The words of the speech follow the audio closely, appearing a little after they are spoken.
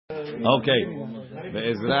Okay,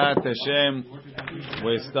 Be'ezrat Hashem,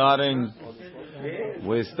 we're starting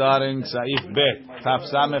Saif Bet, Taf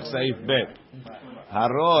Samech Saif Bet.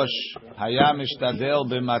 Harosh Hayam Ishtadel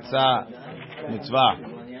B'Matzah Mitzvah.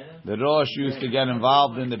 The Rosh used to get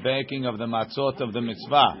involved in the baking of the matzot of the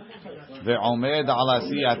mitzvah. Ve'omed Ala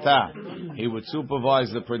Siyata. He would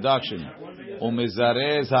supervise the production.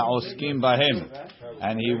 Umizarez Ha'oskim Bahem.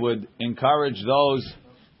 And he would encourage those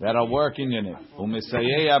that are working in it.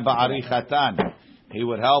 Umisayeya ba'arichatan. He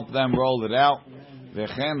would help them roll it out.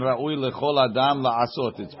 V'chen ra'ui lechol adam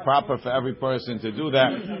la'asot. It's proper for every person to do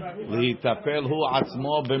that. Lihitapelhu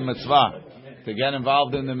atzmo b'mitzvah. To get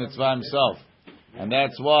involved in the mitzvah himself. And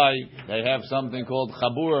that's why they have something called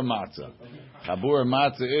chabur matzah. Chabur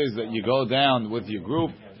matzah is that you go down with your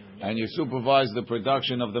group and you supervise the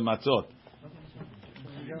production of the matzot.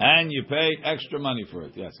 And you pay extra money for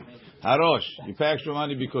it, yes. Harosh, you pay extra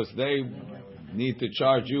money because they need to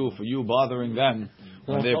charge you for you bothering them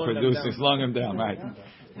when they produce it, slowing them down, right?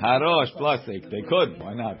 Harosh, plus they could,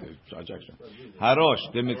 why not? They charge extra.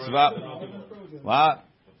 Harosh, the mitzvah, what?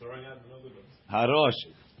 Harosh,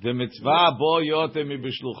 the mitzvah bo yote mi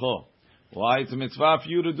bishlucho. Why? It's a mitzvah for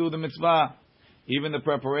you to do the mitzvah. Even the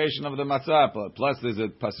preparation of the matzah. Plus there's a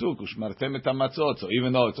pasuk, ushmartem et hamatzot. So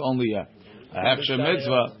even though it's only a hechsher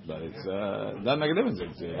mitzvah, but it's doesn't make a difference.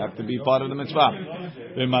 You have to be part of the mitzvah.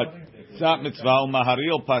 B'matzat mitzvah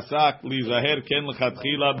u'maharil pasak lizaher ken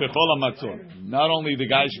lechatchila b'chol hamatzot. Not only the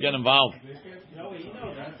guy should get involved.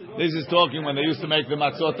 This is talking when they used to make the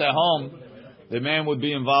matzot at home. The man would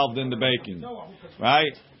be involved in the baking,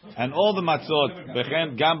 right? And all the matzot,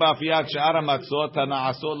 b'chen gam ba'afiyat she'ara matzot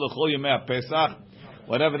hana'asot l'chol yemei Pesach,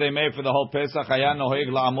 whatever they made for the whole Pesach, hayan noheg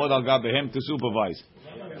la'amod al gabehem, to supervise.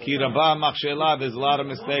 Ki rabah machshela, there's a lot of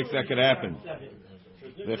mistakes that could happen.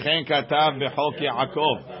 V'chen katav b'chok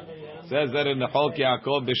Yaakov, says that in the Chok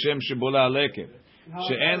Yaakov b'shem shibula aleket,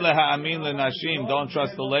 she'en leha'amin lenashim, don't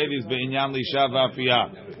trust the ladies be'inyan lisha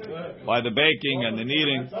v'afiyah, by the baking and the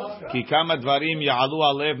kneading. Ki kama dvarim ya'alu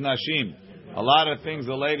alev nashim, a lot of things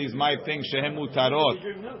the ladies might think shehem mutarot,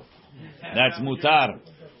 that's mutar,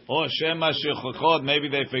 or shema shechachot, maybe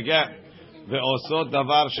they forget, ve'osot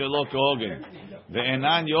davar shelo kehogen.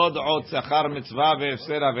 Ve'enan yod'ot sachar mitzvah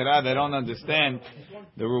ve'efser avera. They don't understand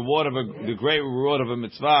the reward of the great reward of a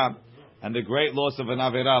mitzvah and the great loss of an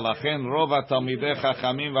avera. Lachen rova talmidei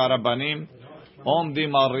chachamim v'arabanim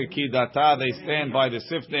omdim al rikidata. They stand by the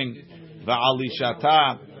sifting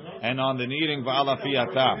v'alishata and on the kneading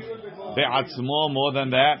v'alafiyata. Be'atzmo, more than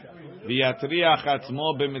that, v'yatriach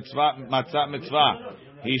atzmo b'mitzvah matzat mitzvah.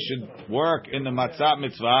 He should work in the matzat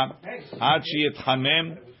mitzvah ad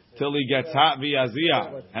sheyitchamem, till he gets hot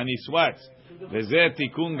v'yazia and he sweats. V'zeh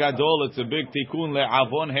tikun gadol. It's a big tikun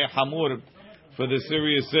le'avon he'hamur, for the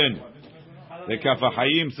serious sin. The Kaf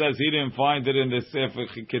HaChaim says he didn't find it in the Sefer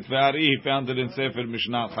Ketvei Ari. He found it in Sefer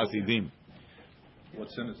Mishnat Chasidim.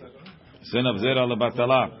 What sin is that? Sin of zera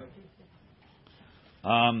lebatala.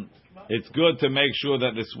 It's good to make sure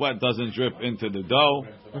that the sweat doesn't drip into the dough,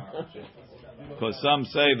 because some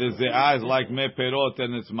say the ze'ah is like me perot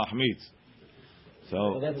and it's mahmitz.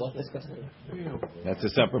 So that's a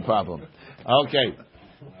separate problem. Okay.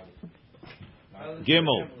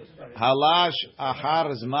 Gimel. Halash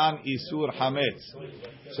achar zman isur hametz.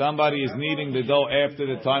 Somebody is kneading the dough after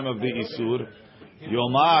the time of the isur.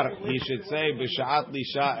 Yomar, he should say b'sha'at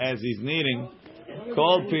lisha, as he's kneading,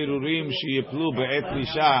 kol pirurim sheyiplu be'et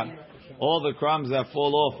lisha. All the crumbs that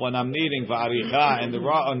fall off when I'm kneading v'aricha and the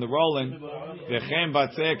rolling, v'chem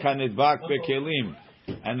batzeh kanidbak bekelim.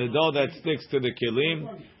 And the dough that sticks to the kelim,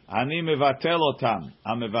 ani mevatel otam,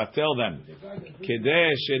 I mevatel them,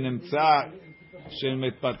 kedei shenimtza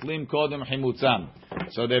shenmitpatlim kodem chimutzam.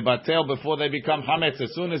 So they batel before they become hametz.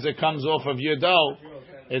 As soon as it comes off of your dough,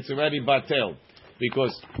 it's already batel.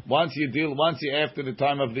 Because once you after the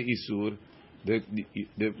time of the isur, the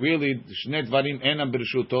really shnet dvarim enam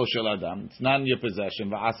b'rishuto shel adam. It's not in your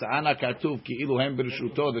possession. V'asa'ana katuv ki ilu hem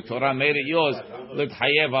b'rishuto. The Torah made it yours.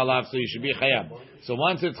 L'tchayev alav, so you should be chayav. So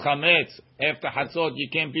once it's chametz after hatzot, you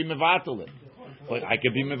can't be mevatel it. But I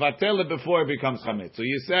could be mevatel it before it becomes chametz. So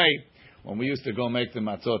you say, when we used to go make the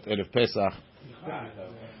matzot erev Pesach,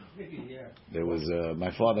 there was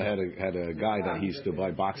my father had a guy that he used to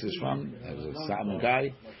buy boxes from. It was a Salmon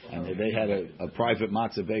guy, and they had a private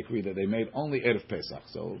matzah bakery that they made only erev Pesach.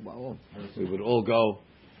 So we would all go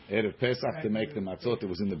erev Pesach to make the matzot. It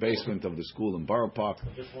was in the basement of the school in Borough Park.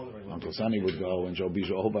 Uncle Sonny would go, and Joe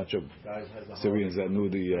Bijou, a whole bunch of Syrians that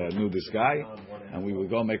knew this guy, and we would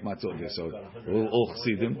go make matzot there. So we're all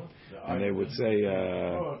chassidim, And they would say,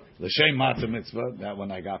 L'shem matzah mitzvah, that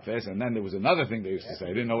one I got first. And then there was another thing they used to say, I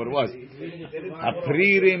didn't know what it was.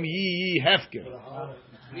 Hapririm yi hefker.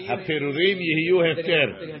 Hapirurim yihiyu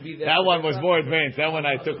hefker. That one was more advanced. That one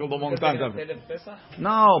I took a long time.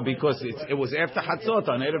 No, because it was after Hatzot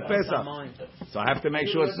on Erev Pesach. So I have to make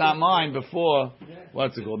sure it's not mine before,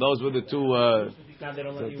 what's it called? Those were the two,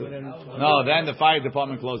 no, then the fire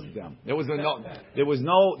department closed it down. It was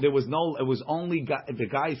only, the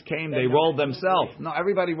guys came, they rolled themselves. No,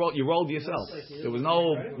 everybody rolled, you rolled yourself. There was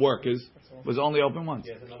no workers. It was only open once.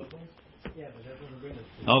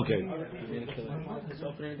 Okay.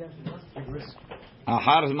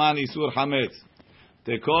 Ahar zman isur hametz.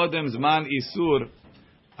 Tekodem zman isur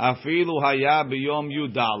afilu haya biyom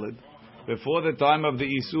yudalid. Before the time of the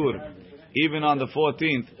isur, even on the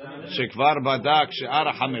 14th, shekvar badak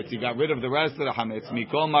she'ara hametz. He got rid of the rest of the hametz.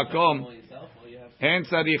 Mikol makom en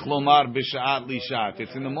tzarich lomar b'sha'at lishat.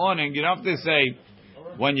 It's in the morning. You don't have to say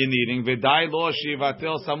when you're needing. V'dai lo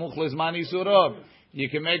shivatel samuch lezman isurov. You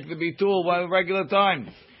can make the bitul one regular time.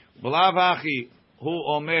 V'lav hachi hu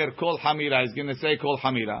omer kol hamira. He's going to say kol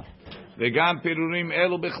hamira. V'gam pirurim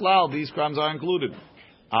elu bichlal. These crimes are included.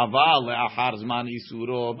 Aval le'achar zman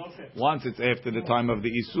isuro. Once it's after the time of the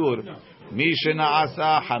isur, mi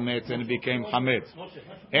shena'asa hametz, and it became hametz.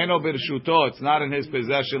 Eno birshuto. It's not in his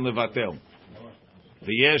possession levatel.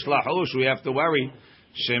 V'yesh lahush. We have to worry.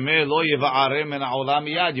 Shemeh lo yiva'arem min ha'olam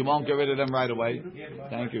miyad. You won't get rid of them right away.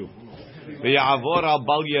 Thank you. V'ya'avor al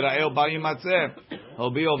bal yira'eh bal yimatzeh.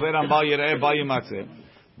 He'll be over on bal yira'eh bal yimatzeh.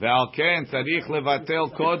 Ve'al ken tzarich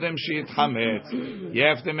levatel kodem she'itchametz. You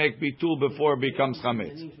have to make bitul before it becomes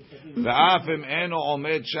chametz. Ve'af im eno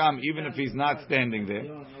omed sham, even if he's not standing there.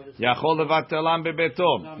 Yachol levatelam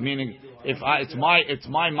bebeto. Meaning, it's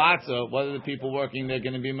my matzah, what are the people working there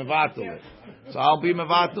going to be mevatel it? So I'll be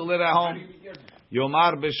mevatel it at home.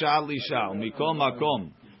 Yomar b'sha'al lishal mikol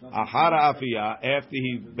makom. Ahara afiyah, after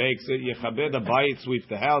he bakes it, yechabed abayit, sweep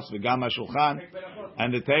the house, v'gam hashulchan,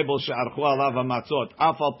 and the table she'archu alav hamatzot,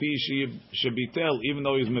 afal pi shebitel, even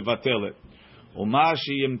though he's mevatel it. Uma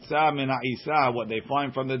sheyimtza min ha'isa, what they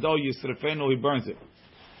find from the dough, yisrefenu, he burns it.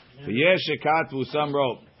 V'yesh shekatvu, some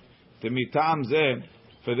wrote, t'mitam zeh,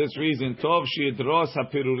 for this reason, tov she'idros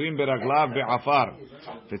hapirurim beraglav be'afar.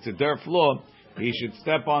 If it's a dirt floor, he should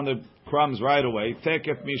step on the crumbs right away.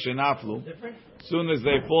 Tekef mishenaflu. As soon as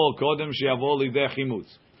they fall, kodem she'yavo lidei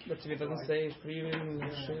chimutz. But if it doesn't say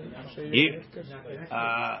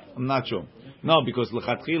I'm not sure. No, because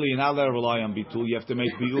lechatchila you're not allowed to rely on bitul. You have to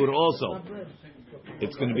make biur also.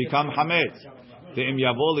 It's going to become hametz. Te'im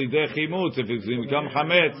yavo lidei chimutz. If it's going to become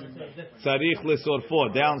hametz, tzarich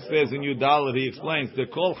lesorfo. Downstairs in Yudalit he explains the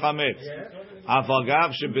kol hametz.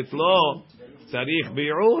 Afagav shebitlo tzarich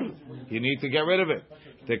biur. You need to get rid of it.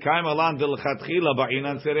 Tekaim alan del chatchila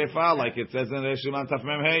ba'inan serefa, like it says in Reshiman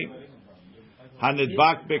Tafmem Hey.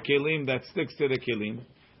 Hanidbak bekelim, that sticks to the kelim.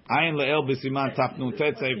 Ayin le'el b'siman tafnun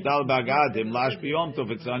tetzev dal bagadim lash b'yom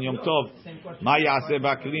tov. It's on Yom Tov. Ma yaseh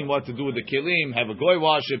b'kelim, what to do with the kelim? Have a goy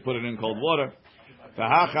wash it, put it in cold water.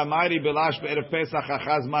 V'hacha mayri b'lash be'erev Pesach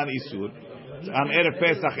achazman isur. On erev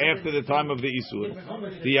Pesach after the time of the isur.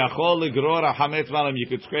 Tiyachol legror hametz malam. You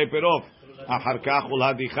could scrape it off. Achar kach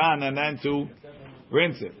ulhadichan, and then to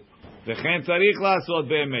rinse it. V'chen tzarich la'asot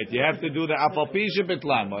be'emet. You have to do the afal pi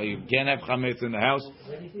shebitlan. Well, you can't have chametz in the house.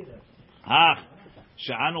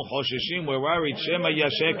 She'anu chosheshim. We're worried. Shema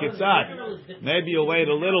yashek etzad. Maybe you'll wait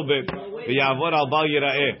a little bit. V'yavor al bal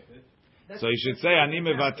yira'eh. So you should say ani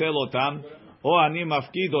mevatel otam or ani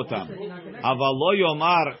mafkid otam. Aval lo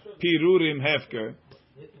yomar pirurim hefker.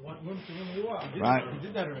 Right?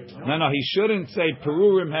 No. He shouldn't say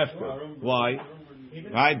pirurim hefker. Why?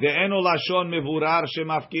 Right? De'enu lashon mevurar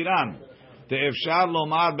shemafkiran. De'efshar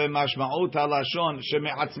lomar b'mashma'ut halashon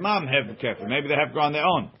sheme'atzmam hefker. Maybe they hefker on their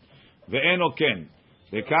own. Ve'enu ken.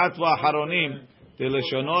 De'katvu acharonim.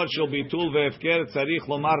 De'leshonot shel bitul ve'efker tzarich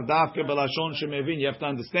lomar davke b'lashon shemevin. You have to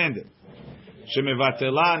understand it.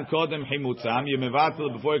 Shemevatelan kodem himutzam. You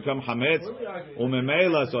mevatel before you come hametz.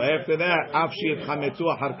 Umemela. So after that, afshit hametzu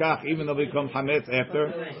acharkach. Even though we come hametz after,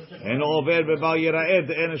 and over bebal yiraed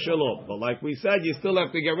de'ena shelo. But like we said, you still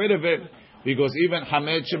have to get rid of it because even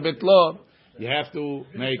hametz shebitlo, you have to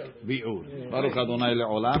make biur. Baruch Adonai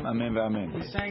le'olam. Amen ve'amen.